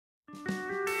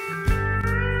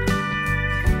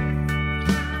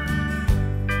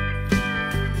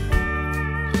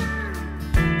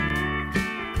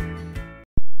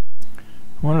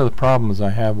One of the problems I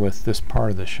have with this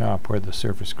part of the shop where the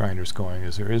surface grinder is going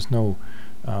is there is no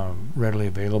readily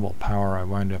available power. I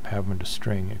wind up having to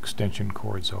string extension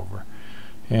cords over,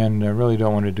 and I really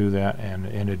don't want to do that. And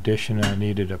in addition, I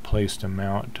needed a place to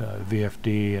mount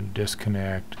VFD and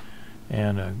disconnect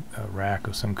and a rack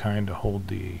of some kind to hold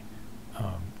the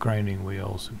grinding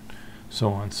wheels and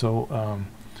so on. So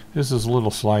this is a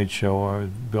little slideshow. I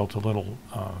built a little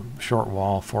short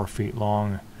wall, 4 feet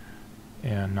long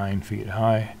and 9 feet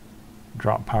high,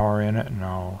 drop power in it, and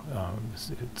now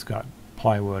it's got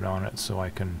plywood on it so I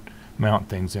can mount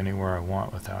things anywhere I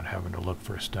want without having to look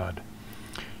for a stud.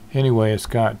 Anyway, it's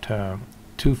got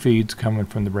 2 feeds coming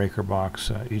from the breaker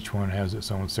box. Each one has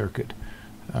its own circuit.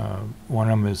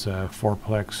 One of them is a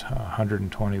 4-plex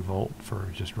 120 volt for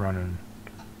just running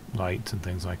lights and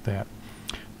things like that.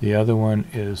 The other one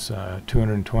is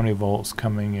 220 volts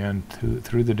coming in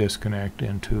through the disconnect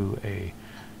into a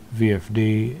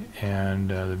VFD, and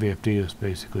the VFD is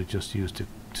basically just used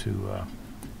to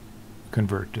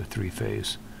convert to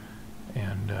 3-phase.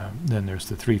 And then there's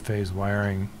the 3-phase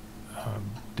wiring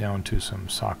down to some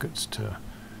sockets to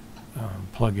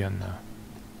plug in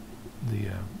the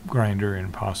grinder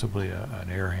and possibly an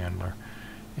air handler,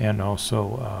 and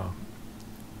also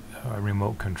a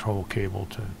remote control cable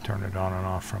to turn it on and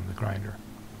off from the grinder.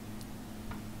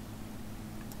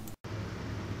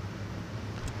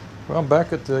 Well, I'm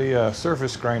back at the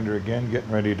surface grinder again, getting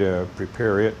ready to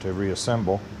prepare it to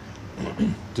reassemble.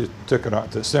 Took it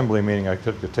out to assembly, meaning I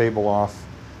took the table off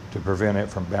to prevent it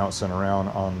from bouncing around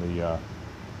on the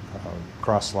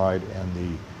cross slide,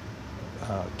 and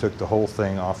took the whole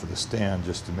thing off of the stand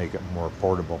just to make it more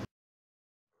portable.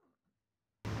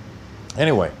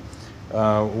 Anyway,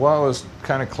 while I was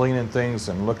kind of cleaning things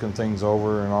and looking things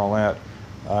over and all that,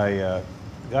 I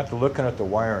got to looking at the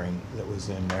wiring that was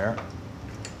in there.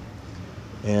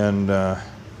 And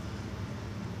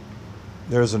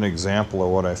there's an example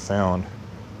of what I found.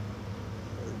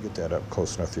 Get that up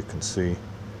close enough you can see.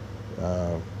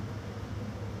 There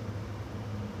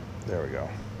we go.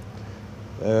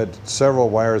 Several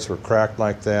wires were cracked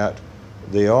like that.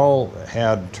 They all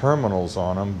had terminals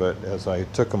on them, but as I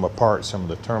took them apart, some of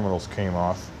the terminals came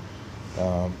off.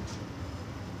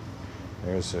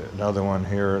 There's another one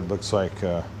here. It looks like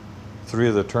 3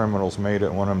 of the terminals made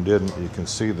it, one of them didn't. You can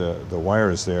see the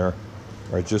wires there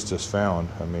are just as found.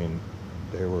 I mean,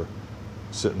 they were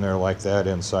sitting there like that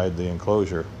inside the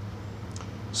enclosure.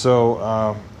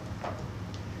 So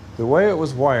the way it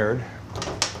was wired,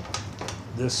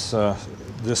 this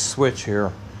switch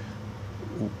here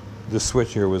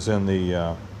was in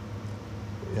the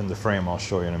frame. I'll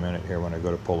show you in a minute here when I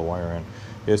go to pull the wire in.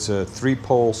 It's a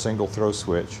 3-pole single throw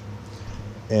switch,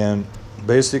 and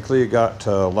basically you got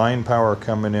line power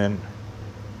coming in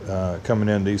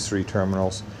these 3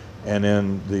 terminals, and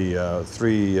then the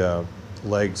 3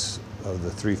 legs of the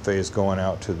 3-phase going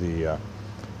out to the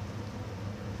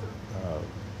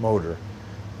motor.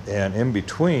 And in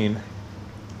between,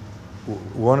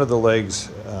 one of the legs,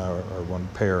 or one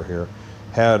pair here,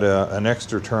 had an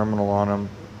extra terminal on them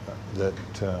that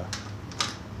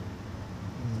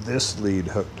this lead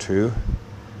hooked to,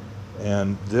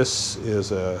 and this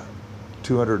is a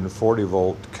 240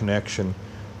 volt connection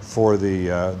for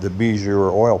the Bijou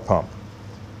oil pump,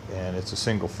 and it's a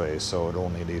single phase, so it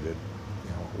only needed,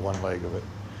 one leg of it.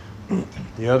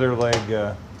 The other leg,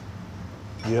 the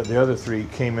other 3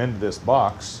 came into this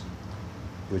box,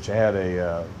 which had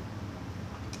a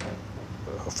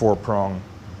 4-prong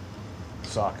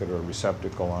socket or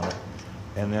receptacle on it,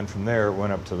 and then from there it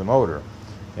went up to the motor.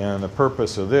 And the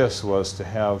purpose of this was to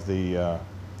have the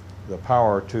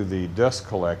power to the dust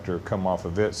collector come off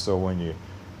of it, so when you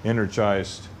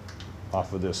energized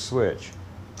off of this switch,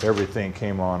 everything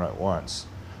came on at once.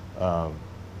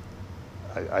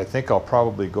 I think I'll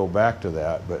probably go back to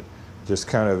that, but just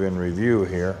kind of in review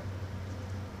here.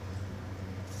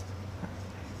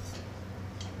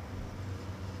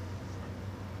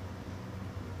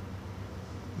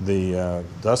 The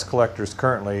dust collector is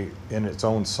currently in its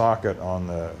own socket on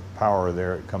the power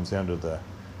there. It comes into the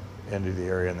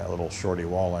area in that little shorty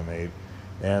wall I made,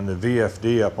 and the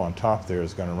VFD up on top there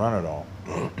is going to run it all.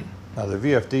 Now the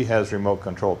VFD has remote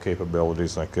control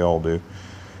capabilities like they all do,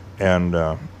 and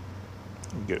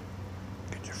get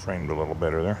you framed a little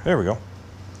better there. There we go.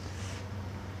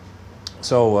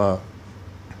 So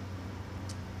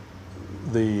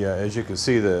as you can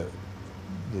see, the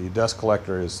dust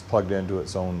collector is plugged into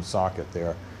its own socket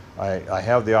there. I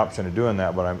have the option of doing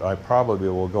that, but I probably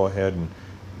will go ahead and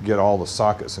get all the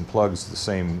sockets and plugs the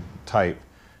same type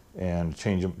and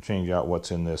change out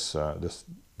what's in this this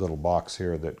little box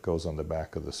here that goes on the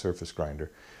back of the surface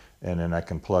grinder. and then I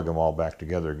can plug them all back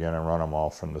together again and run them all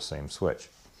from the same switch.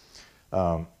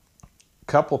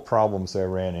 Couple problems I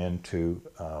ran into.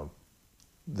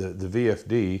 The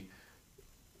VFD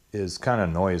is kind of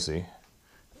noisy,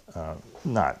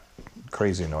 not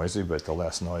crazy noisy, but the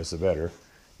less noise the better.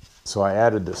 So I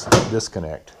added this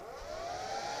disconnect,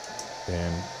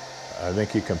 and I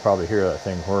think you can probably hear that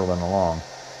thing whirling along.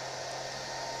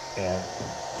 And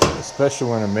especially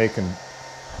when I'm making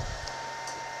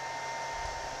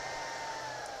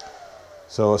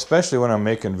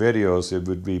videos, it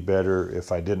would be better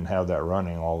if I didn't have that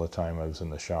running all the time I was in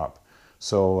the shop.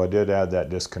 So I did add that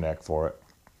disconnect for it.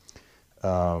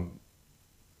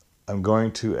 I'm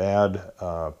going to add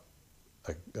a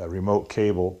remote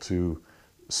cable to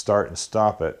start and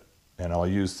stop it, and I'll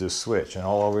use this switch. And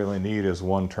all I really need is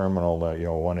one terminal,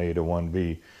 1A to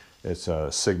 1B. It's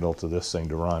a signal to this thing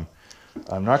to run.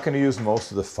 I'm not going to use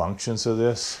most of the functions of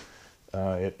this.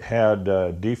 It had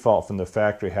default from the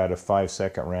factory had a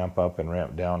 5-second ramp up and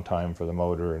ramp down time for the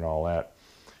motor and all that.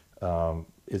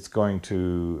 It's going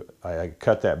to, I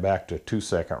cut that back to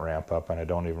 2-second ramp up, and I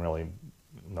don't even really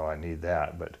know I need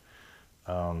that, but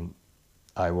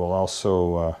I will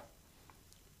also,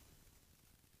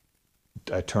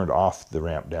 I turned off the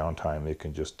ramp down time. It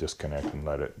can just disconnect and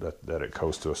let it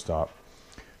coast to a stop.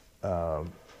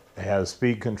 It has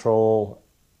speed control.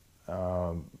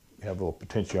 You have a little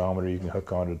potentiometer you can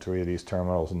hook onto 3 of these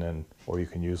terminals, and then, or you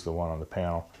can use the one on the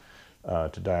panel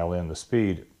to dial in the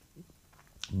speed.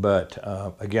 But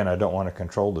again, I don't want to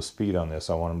control the speed on this.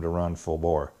 I want them to run full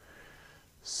bore.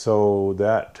 So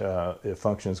that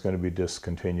function is going to be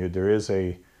discontinued. There is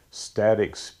a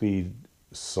static speed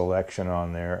selection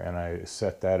on there, and I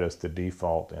set that as the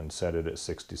default and set it at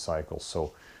 60 cycles.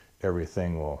 So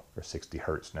everything will, or 60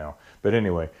 hertz now. But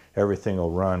anyway, everything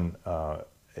will run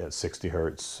at 60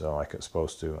 hertz like it's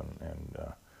supposed to. And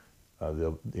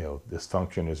this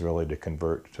function is really to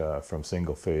convert from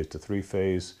single phase to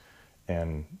 3-phase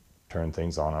and turn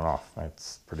things on and off.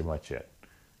 That's pretty much it.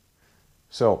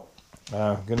 So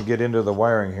I'm going to get into the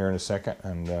wiring here in a second,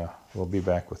 and we'll be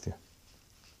back with you.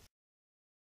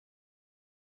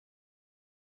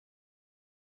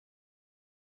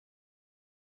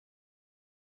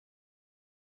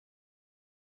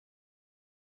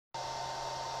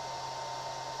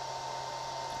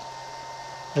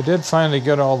 I did finally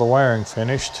get all the wiring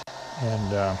finished,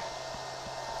 and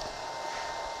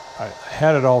I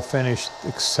had it all finished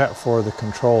except for the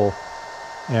control.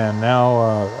 And now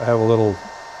I have a little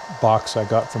box I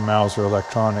got from Mauser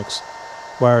Electronics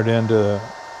wired into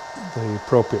the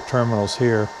appropriate terminals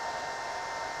here,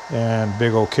 and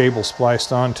big old cable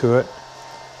spliced onto it.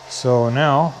 So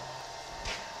now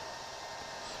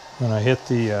when I hit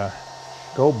the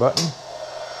go button,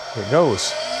 it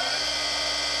goes.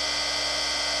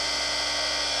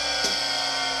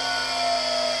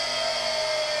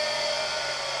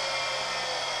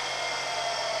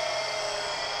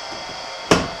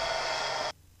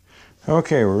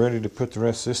 Okay, we're ready to put the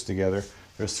rest of this together.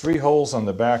 There's 3 holes on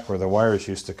the back where the wires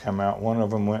used to come out. One of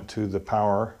them went to the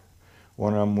power,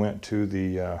 one of them went to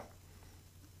the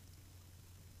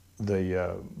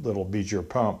little beeger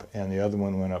pump, and the other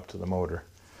one went up to the motor.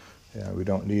 Yeah, we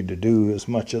don't need to do as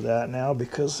much of that now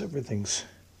because everything's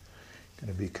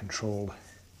going to be controlled.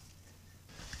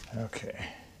 Okay,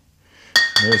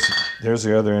 there's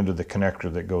the other end of the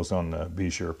connector that goes on the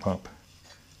beeger pump.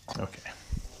 Okay.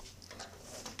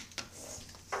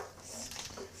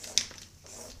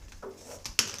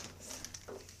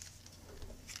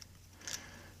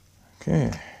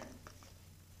 Okay.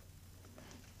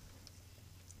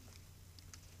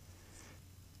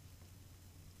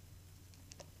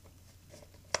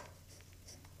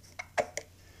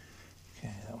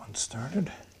 Okay, that one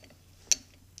started.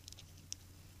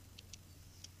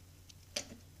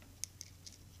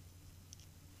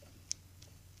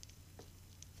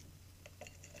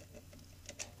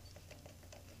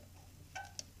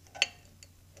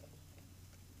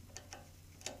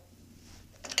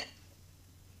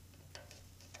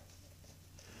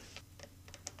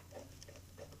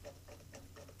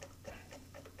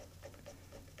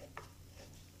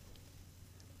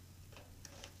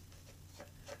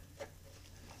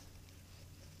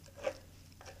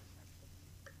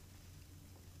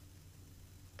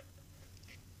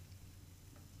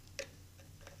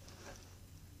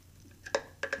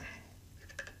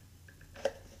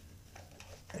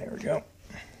 There we go.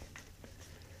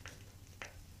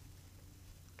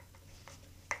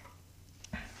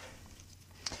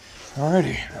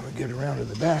 Alrighty, now we get around to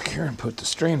the back here and put the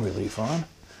strain relief on.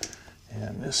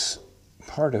 And this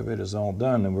part of it is all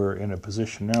done, and we're in a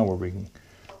position now where we can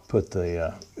put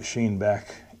the machine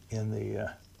back in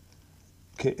the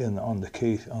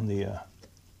on the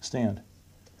stand.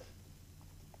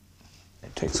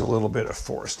 It takes a little bit of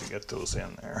force to get those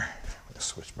in there. I'm going to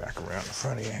switch back around in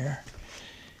front of you here.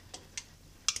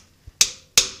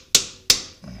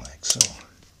 Like so.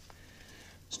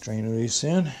 Strain these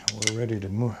in. We're ready to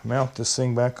mount this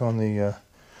thing back on the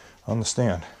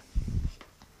stand.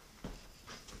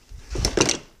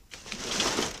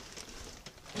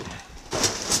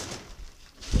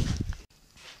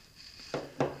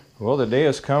 Well, the day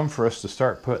has come for us to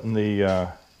start putting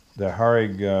the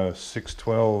Harig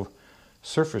 612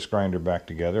 surface grinder back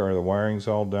together. The wiring's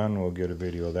all done. We'll get a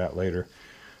video of that later.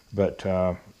 But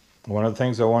one of the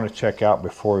things I want to check out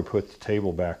before we put the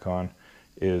table back on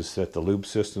is that the lube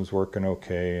system's working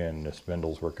okay and the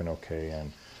spindle's working okay.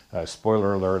 And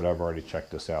spoiler alert, I've already checked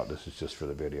this out. This is just for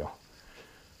the video.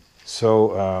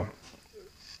 So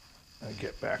I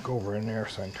get back over in there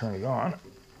so I can turn it on.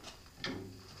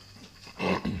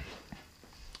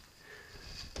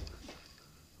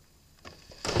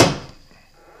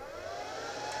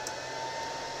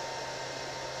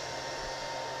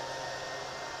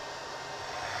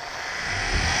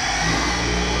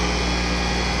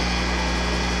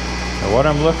 What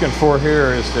I'm looking for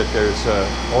here is that there's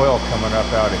oil coming up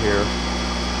out of here,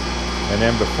 and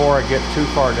then before I get too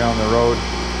far down the road,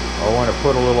 I want to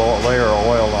put a little layer of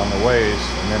oil on the ways,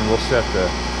 and then we'll set the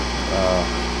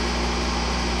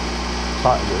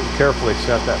carefully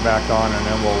set that back on, and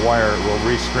then we'll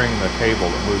restring the cable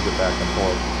that moves it back and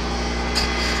forth.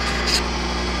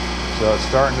 So it's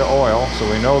starting to oil, so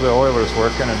we know the oiler's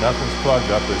working and nothing's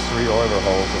plugged up. There's 3 oiler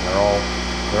holes, and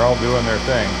they're all doing their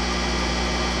thing.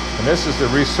 And this is the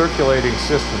recirculating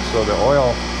system, so the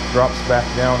oil drops back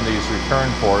down these return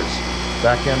ports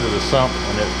back into the sump,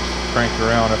 and it's cranked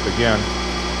around up again.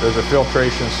 There's a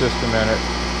filtration system in it,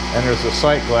 and there's a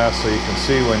sight glass so you can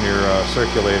see when you're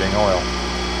circulating oil.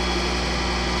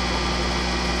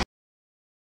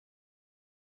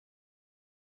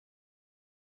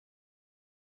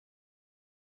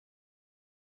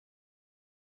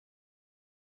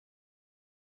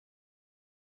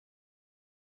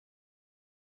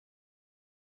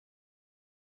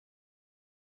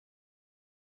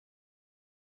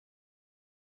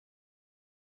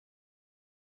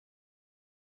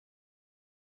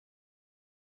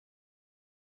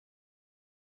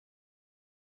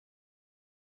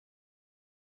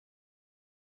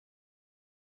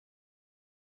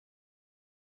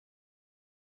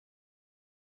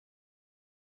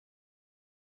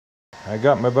 I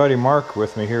got my buddy Mark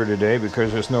with me here today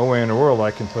because there's no way in the world I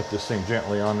can put this thing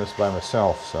gently on this by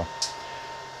myself. So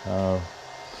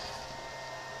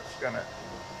gonna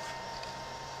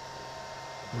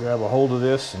grab a hold of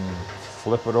this and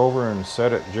flip it over and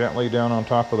set it gently down on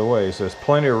top of the ways. There's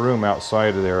plenty of room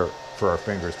outside of there for our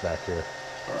fingers back here.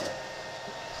 All right.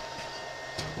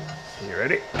 You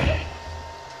ready?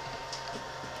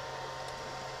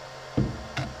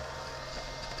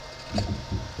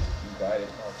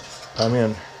 I'm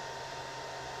in.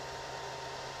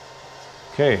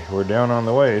 Okay, we're down on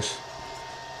the ways.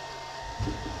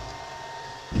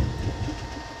 It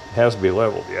has to be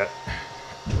leveled yet.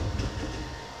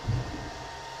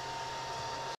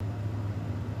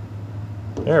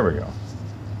 There we go.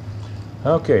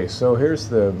 Okay, so here's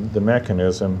the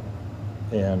mechanism,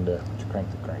 and just crank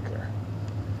the crank there.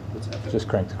 Just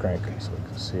crank the crank so we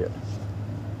can see it.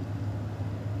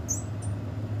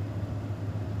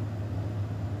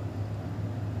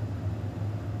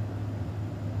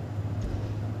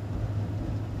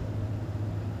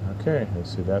 Okay, you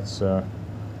see that's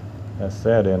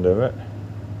that end of it.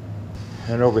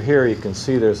 And over here you can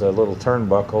see there's a little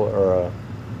turnbuckle or a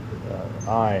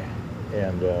eye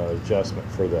and adjustment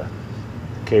for the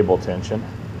cable tension.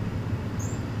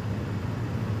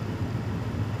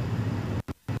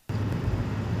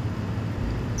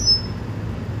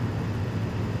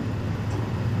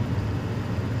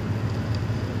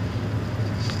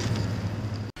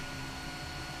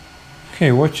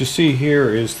 Okay, what you see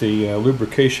here is the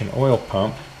lubrication oil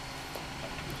pump.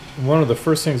 One of the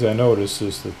first things I noticed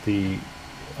is that the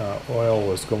oil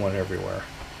was going everywhere.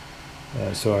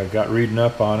 And so I got reading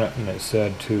up on it, and it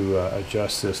said to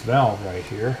adjust this valve right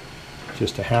here,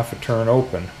 just a half a turn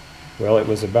open. Well, it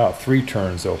was about 3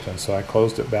 turns open, so I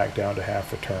closed it back down to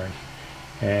half a turn.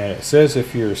 And it says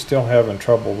if you're still having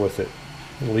trouble with it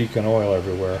leaking oil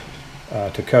everywhere,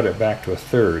 to cut it back to a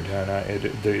third, and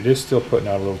it is still putting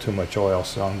out a little too much oil,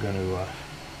 so I'm going to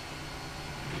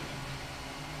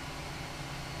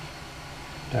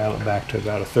dial it back to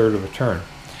about a third of a turn.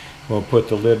 We'll put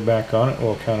the lid back on it, and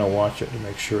we'll kind of watch it to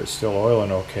make sure it's still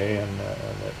oiling okay and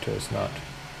that it's not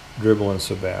dribbling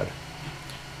so bad.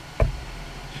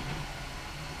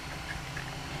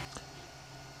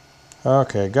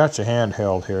 Okay, got your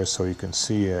handheld here so you can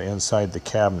see inside the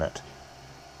cabinet,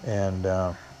 and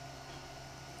got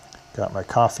my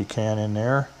coffee can in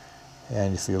there,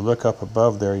 and if you look up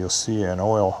above there you'll see an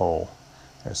oil hole.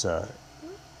 There's a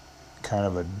kind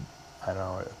of a, I don't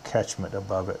know, a catchment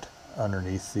above it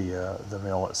underneath the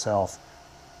mill itself,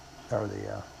 or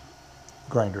the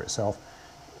grinder itself,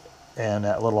 and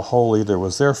that little hole either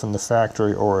was there from the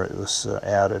factory or it was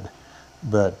added.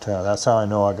 But that's how I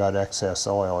know I got excess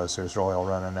oil, is there's oil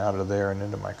running out of there and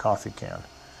into my coffee can.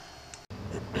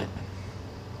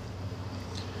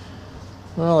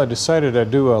 Well, I decided I'd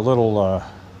do a little,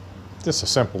 just a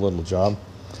simple little job.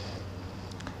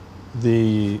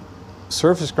 The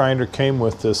surface grinder came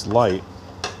with this light.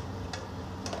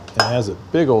 It has a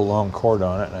big old long cord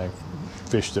on it, and I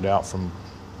fished it out from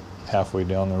halfway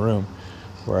down the room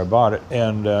where I bought it,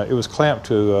 and it was clamped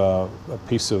to a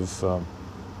piece of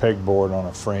pegboard on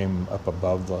a frame up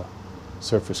above the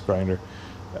surface grinder.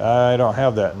 I don't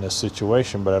have that in this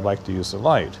situation, but I'd like to use the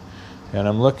light. And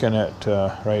I'm looking at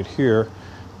right here,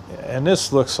 and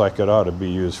this looks like it ought to be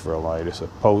used for a light. It's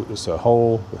a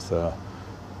hole with a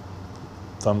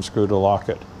thumb screw to lock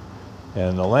it,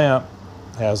 and the lamp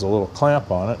has a little clamp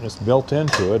on it, and it's built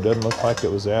into it. Doesn't look like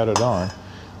it was added on.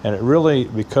 And it really,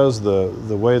 because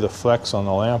the way the flex on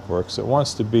the lamp works, it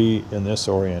wants to be in this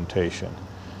orientation.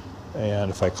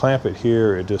 And if I clamp it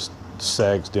here, it just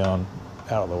sags down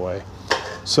out of the way.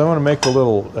 So I'm going to make a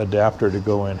little adapter to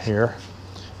go in here,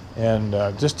 and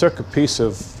just took a piece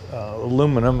of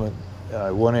aluminum,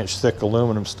 1 inch thick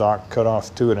aluminum stock, cut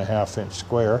off 2.5 inch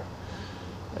square,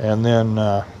 and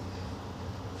then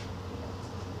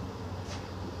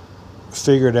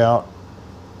figured out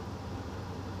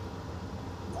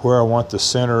where I want the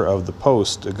center of the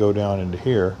post to go down into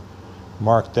here.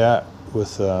 Marked that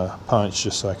with a punch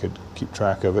just so I could keep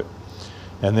track of it,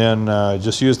 and then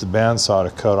just used the bandsaw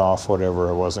to cut off whatever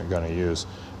I wasn't going to use.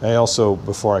 I also,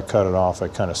 before I cut it off, I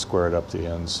kind of squared up the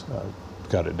ends,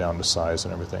 got it down to size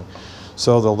and everything.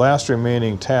 So the last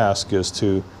remaining task is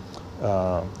to,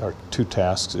 or 2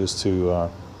 tasks, is to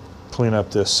clean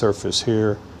up this surface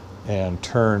here and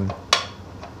turn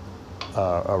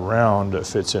a round that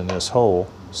fits in this hole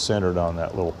centered on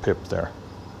that little pip there.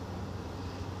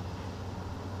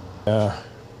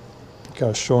 Like I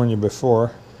was showing you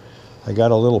before, I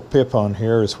got a little pip on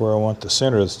here is where I want the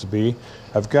centers to be.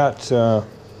 I've got the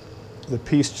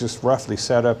piece just roughly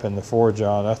set up in the forge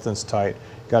jaw, nothing's tight.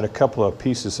 Got a couple of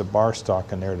pieces of bar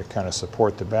stock in there to kind of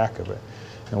support the back of it.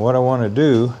 And what I want to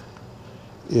do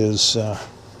is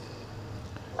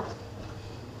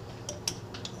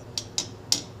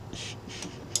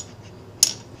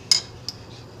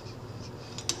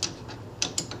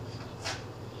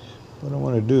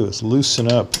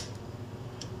loosen up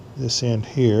this end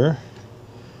here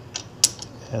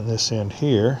and this end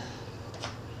here,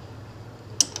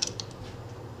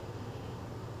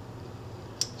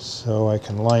 so I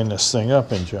can line this thing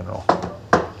up in general,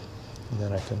 and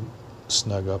then I can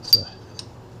snug up the,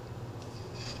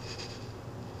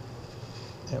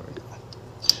 there we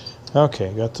go.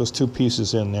 Okay, got those 2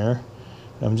 pieces in there.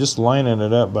 I'm just lining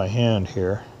it up by hand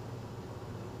here.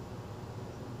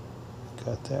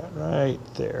 Got that right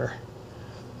there.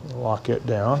 Lock it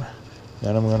down.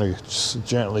 Then I'm going to just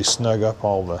gently snug up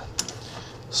all the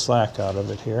slack out of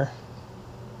it here.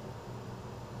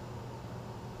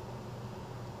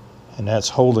 And that's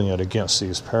holding it against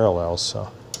these parallels,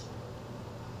 so.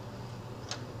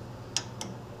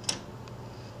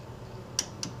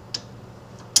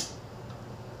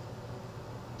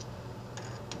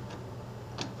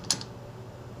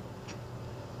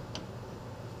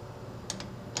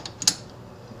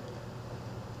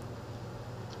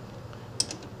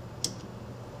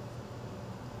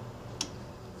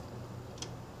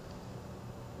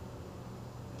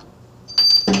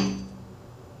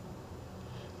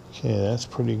 Okay, that's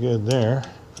pretty good there.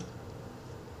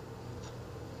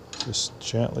 Just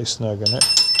gently snugging it.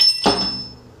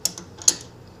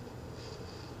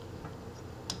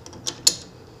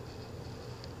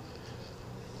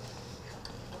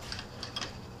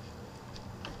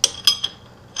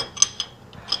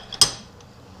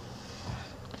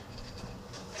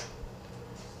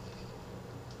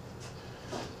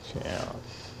 Okay, I'll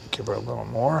give her a little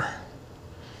more.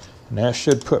 And that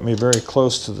should put me very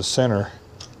close to the center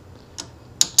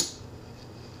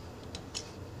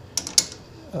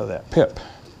of that pip.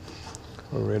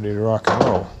 We're ready to rock and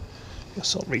roll.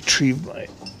 Guess I'll retrieve my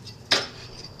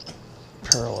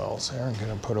parallels there and get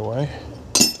them put away.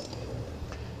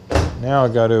 Now I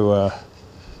got to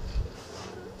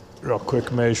real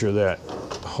quick measure that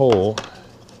hole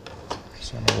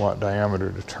so I know what diameter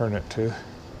to turn it to.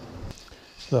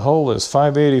 The hole is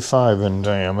 585 in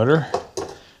diameter.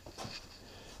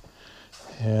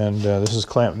 And this is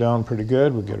clamped down pretty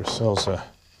good. We'll get ourselves a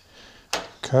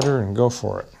cutter and go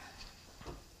for it.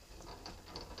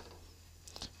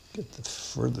 Get the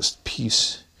furthest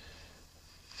piece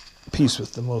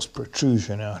with the most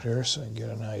protrusion out here so I can get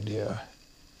an idea.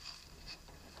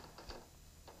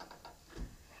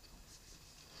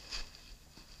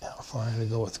 How far I'm going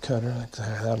to go with the cutter. Like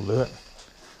that. That'll do it.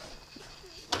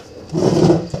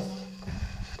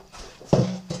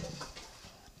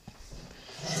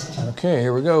 Okay,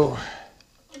 here we go.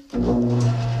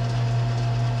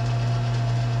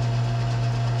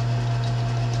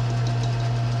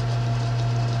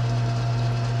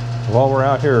 While we're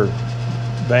out here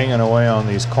banging away on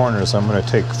these corners, I'm going to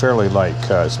take fairly light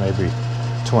cuts, maybe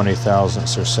 20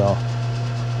 thousandths or so.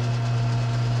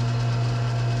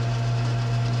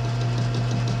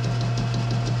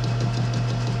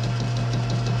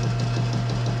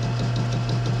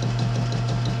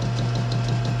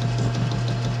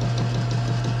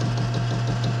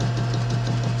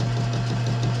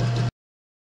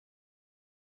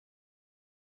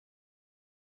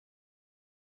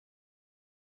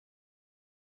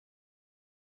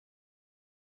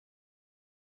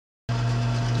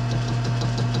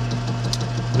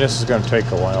 This is going to take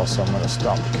a while, so I'm going to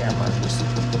stop the camera and just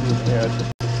move ahead.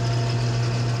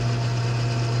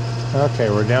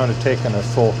 Okay, we're down to taking a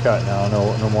full cut now.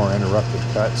 No more interrupted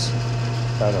cuts.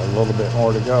 Got a little bit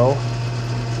more to go.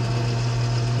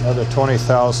 Another 20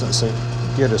 thousandths to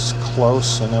get us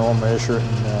close, and then we'll measure it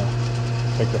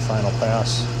and take the final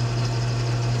pass.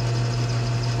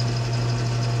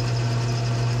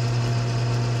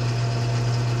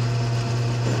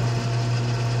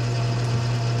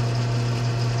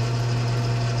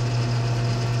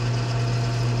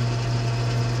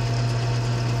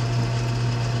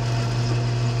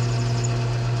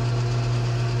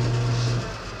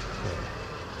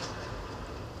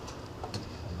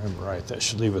 Right, that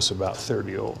should leave us about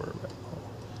 30 over. But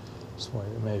that's the way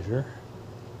to measure.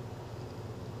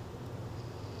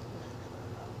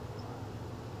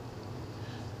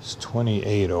 It's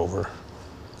 28 over.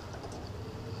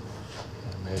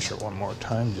 Measure it one more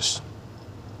time. Just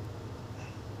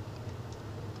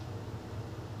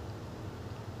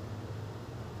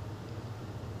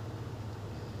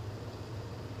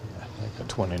like a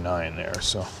 29 there.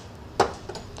 So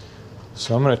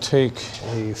I'm going to take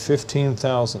a 15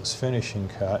 thousandths finishing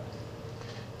cut,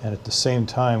 and at the same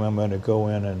time I'm going to go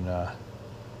in and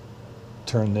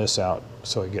turn this out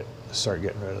so I start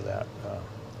getting rid of that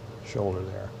shoulder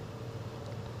there.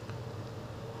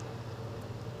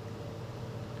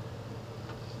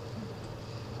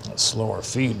 Let's slow our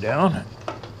feed down.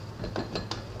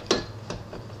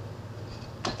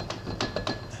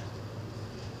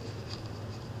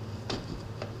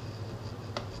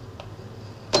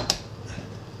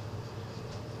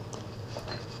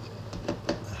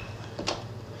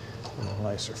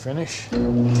 Nicer finish.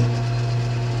 I'm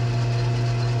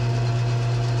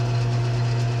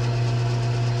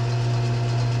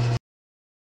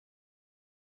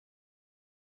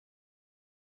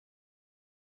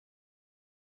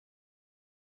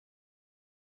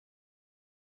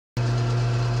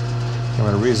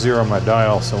going to re-zero my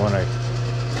dial so when I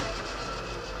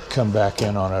come back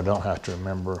in on it, I don't have to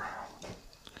remember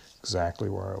exactly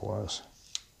where I was.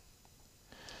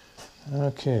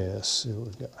 Okay, let's see what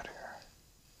we got here.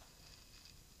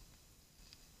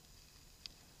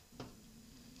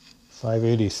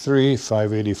 583,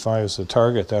 585 is the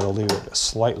target. That'll leave it a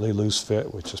slightly loose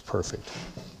fit, which is perfect.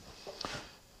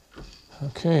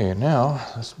 Okay, now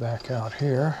let's back out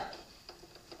here.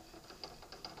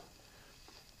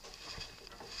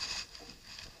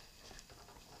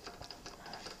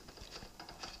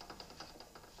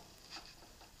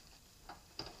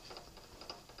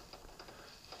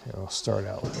 Okay, we'll start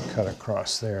out with a cut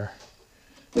across there.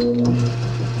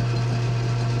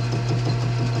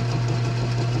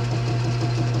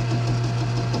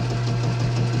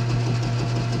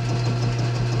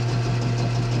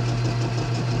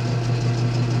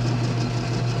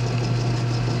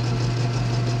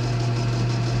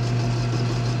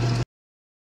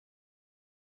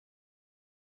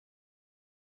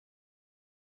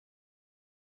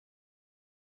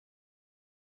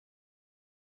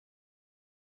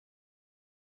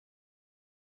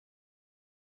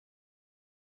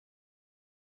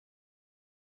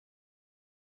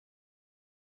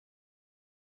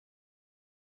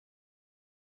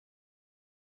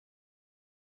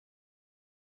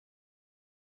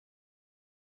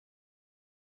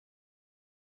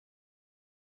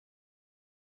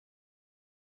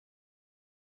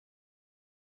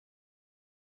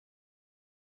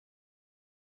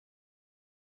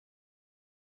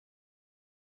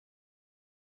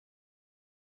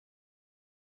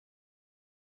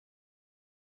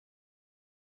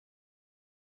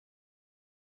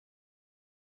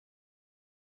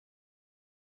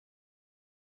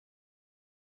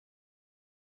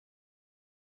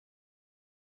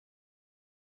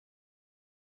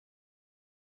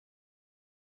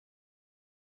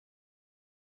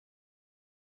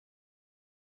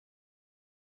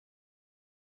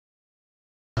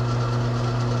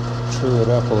 screw it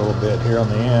up a little bit here on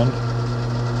the end.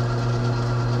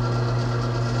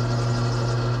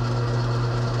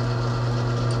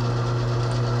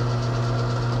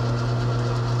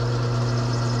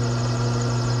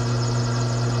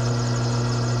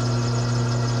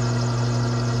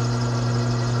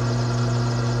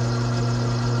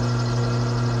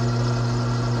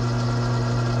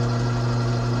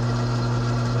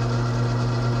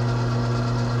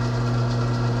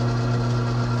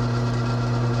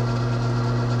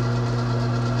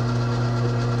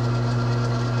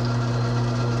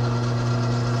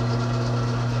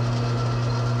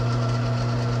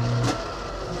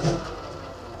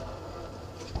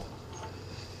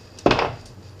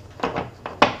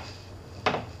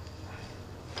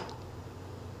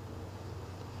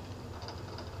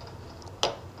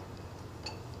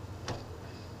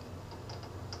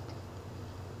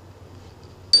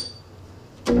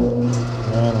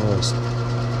 And we'll just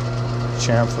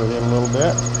chamfer it in a little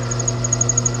bit.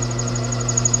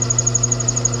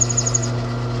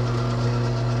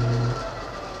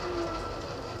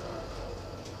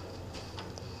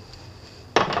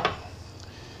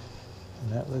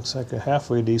 And that looks like a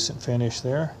halfway decent finish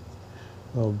there.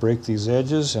 We'll break these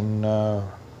edges and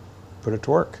put it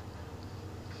to work.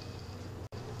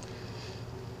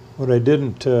 What I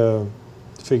didn't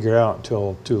figure out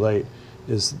until too late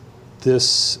is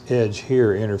this edge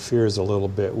here interferes a little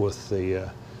bit with the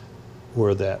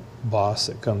where that boss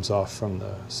that comes off from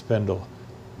the spindle,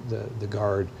 the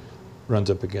guard, runs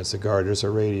up against the guard. There's a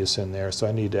radius in there, so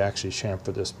I need to actually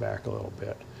chamfer this back a little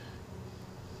bit.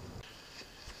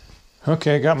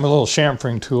 Okay, I got my little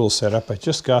chamfering tool set up. I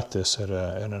just got this at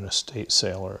an estate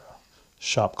sale or a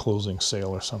shop closing sale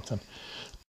or something.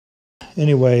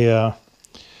 Anyway, gonna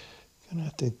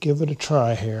have to give it a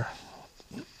try here.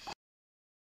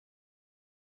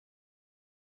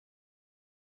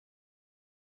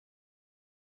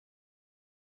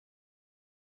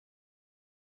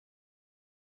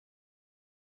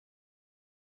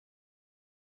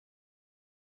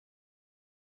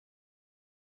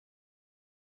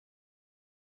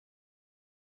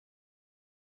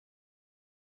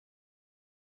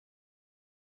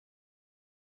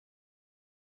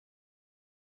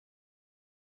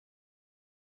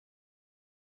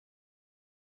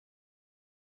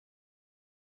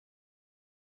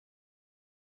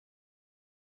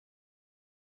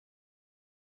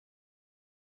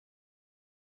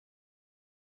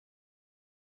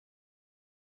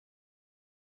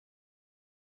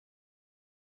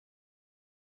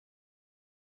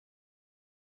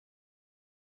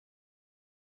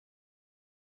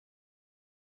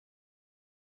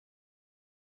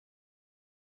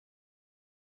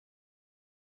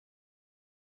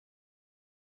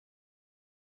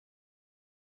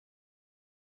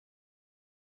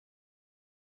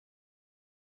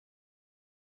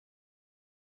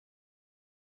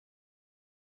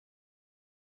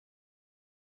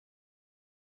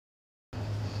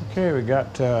 Okay, we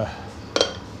got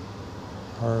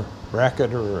our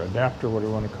bracket or adapter, what do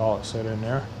you want to call it, set in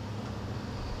there.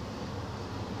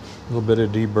 A little bit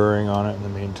of deburring on it in the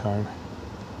meantime.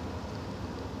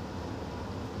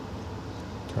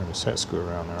 Turn the set screw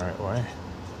around the right way.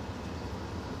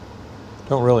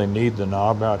 Don't really need the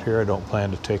knob out here. I don't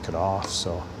plan to take it off,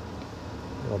 so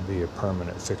it'll be a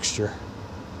permanent fixture.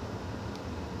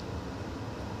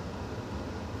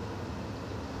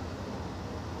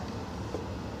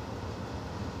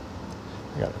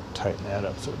 I gotta tighten that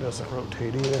up so it doesn't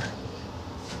rotate either.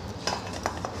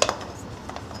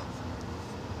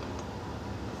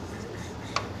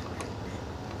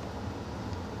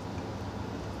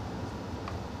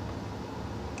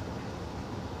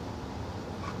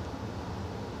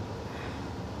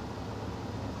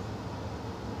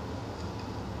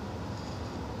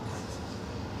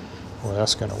 Well,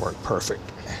 that's gonna work perfect.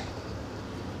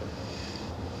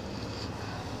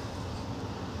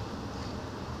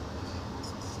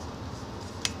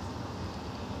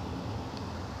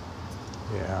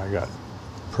 Yeah, I got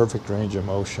perfect range of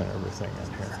motion, everything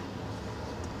in here.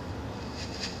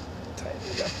 Tighten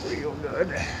it up real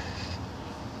good.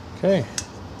 Okay,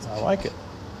 I like it.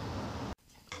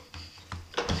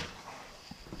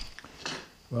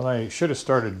 Well, I should have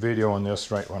started videoing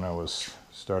this right when I was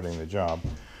starting the job.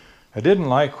 I didn't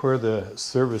like where the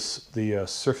surface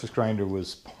grinder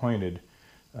was pointed.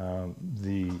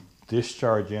 The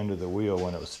discharge end of the wheel,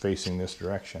 when it was facing this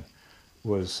direction,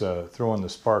 was throwing the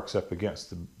sparks up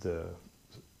against the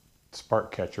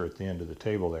spark catcher at the end of the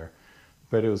table there.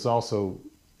 But it was also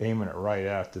aiming it right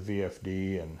at the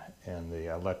VFD and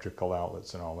the electrical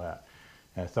outlets and all that.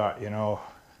 And I thought, you know,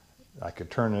 I could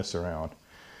turn this around.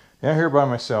 Yeah, here by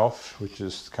myself, which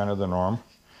is kind of the norm.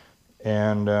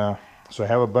 And so I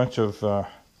have a bunch of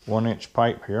 1-inch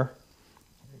pipe here.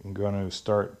 I'm going to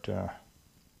start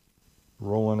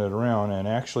rolling it around, and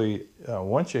actually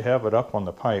once you have it up on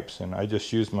the pipes, and I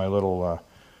just used my little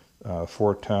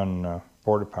 4-ton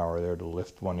border power there to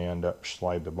lift one end up,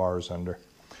 slide the bars under.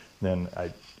 Then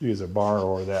I use a bar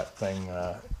or that thing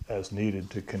as needed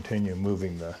to continue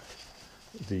moving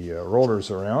the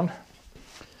rollers around.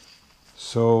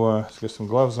 So let's get some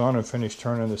gloves on and finish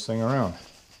turning this thing around.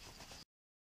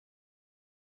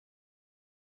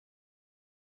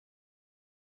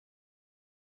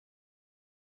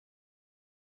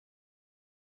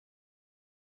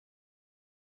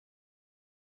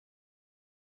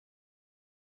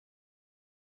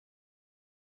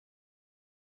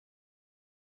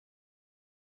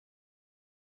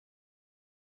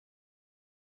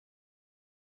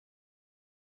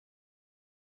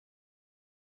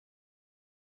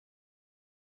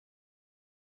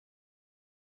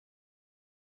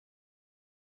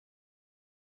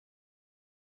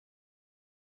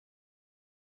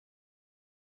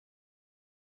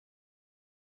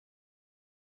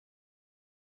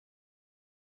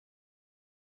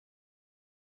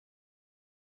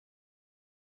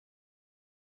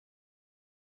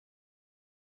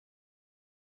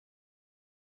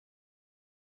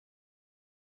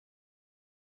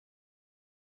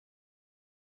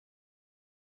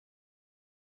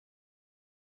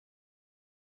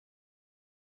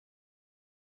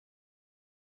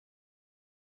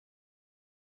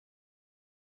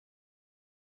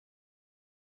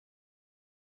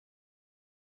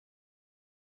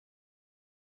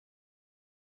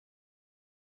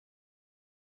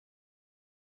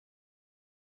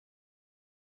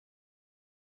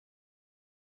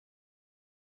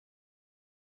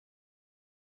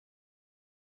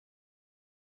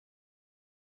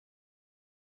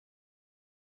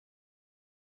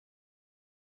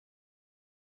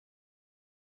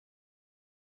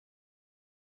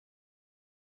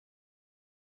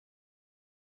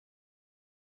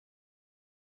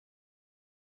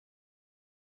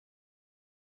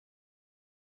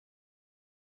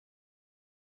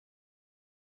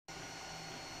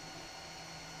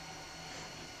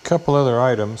 Couple other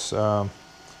items.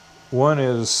 One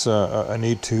is I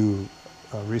need to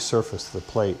resurface the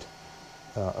plate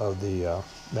of the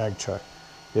mag chuck.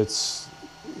 It's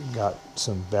got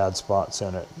some bad spots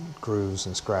in it, grooves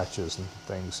and scratches and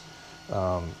things.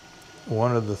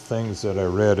 One of the things that I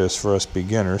read is for us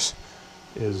beginners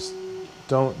is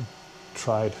don't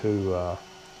try to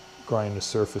grind the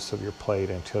surface of your plate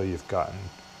until you've gotten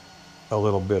a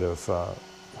little bit of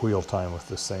wheel time with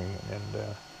this thing, and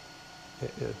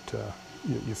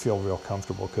you feel real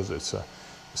comfortable, because it's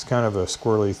kind of a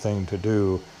squirrely thing to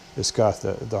do. It's got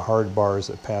the hard bars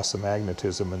that pass the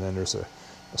magnetism, and then there's a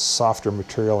softer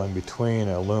material in between,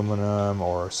 aluminum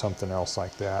or something else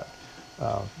like that,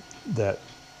 that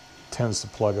tends to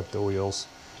plug up the wheels,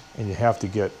 and you have to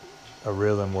get a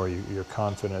rhythm where you're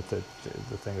confident that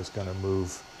the thing is going to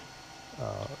move.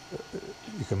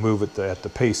 You can move it at the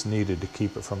pace needed to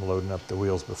keep it from loading up the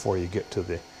wheels before you get to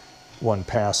the one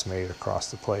pass made across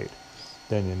the plate.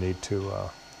 Then you need to,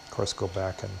 of course, go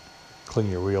back and clean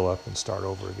your wheel up and start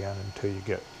over again until you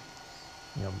get,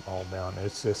 all down.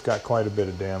 It's got quite a bit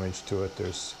of damage to it.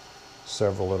 There's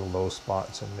several little low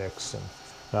spots and nicks, and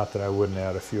not that I wouldn't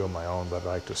add a few of my own, but I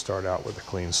like to start out with a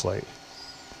clean slate.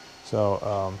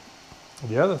 So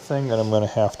the other thing that I'm going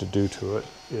to have to do to it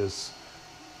is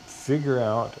figure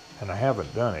out, and I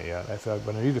haven't done it yet,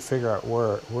 but I need to figure out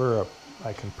where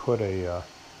I can put a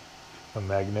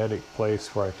magnetic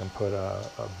place where I can put a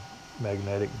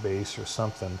magnetic base or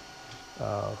something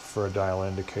for a dial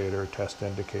indicator, test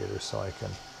indicator, so I can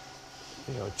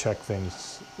check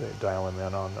things, dial them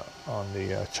in on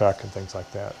the chuck and things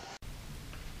like that.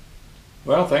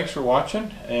 Well, thanks for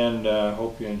watching, and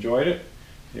hope you enjoyed it.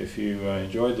 If you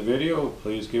enjoyed the video,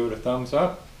 please give it a thumbs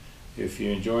up. If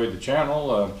you enjoyed the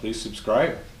channel, please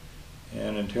subscribe.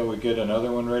 And until we get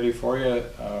another one ready for you,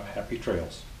 happy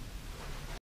trails.